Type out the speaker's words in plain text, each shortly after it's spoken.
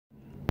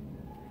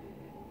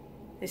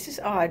This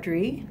is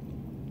Audrey.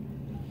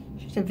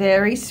 She's a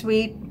very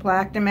sweet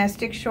black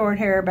domestic short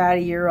hair, about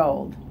a year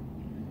old.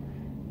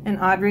 And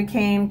Audrey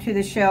came to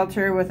the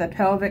shelter with a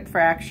pelvic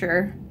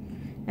fracture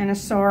and a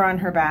sore on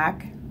her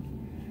back.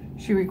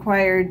 She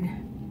required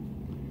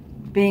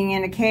being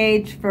in a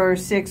cage for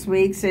 6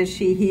 weeks as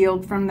she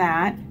healed from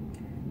that.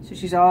 So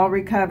she's all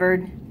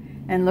recovered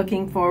and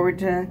looking forward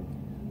to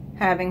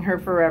having her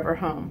forever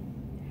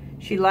home.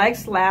 She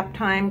likes lap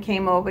time,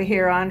 came over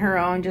here on her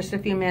own just a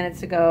few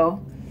minutes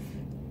ago.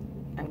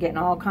 I'm getting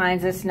all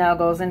kinds of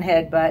snuggles and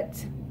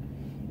headbutts.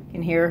 You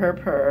can hear her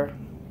purr.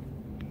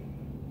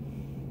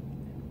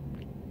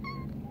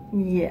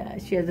 Yeah,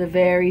 she has a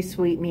very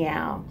sweet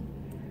meow.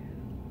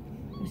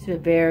 She's a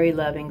very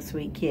loving,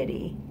 sweet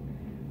kitty.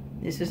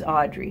 This is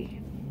Audrey.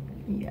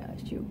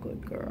 Yes, you're a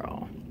good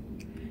girl.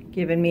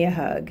 Giving me a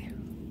hug.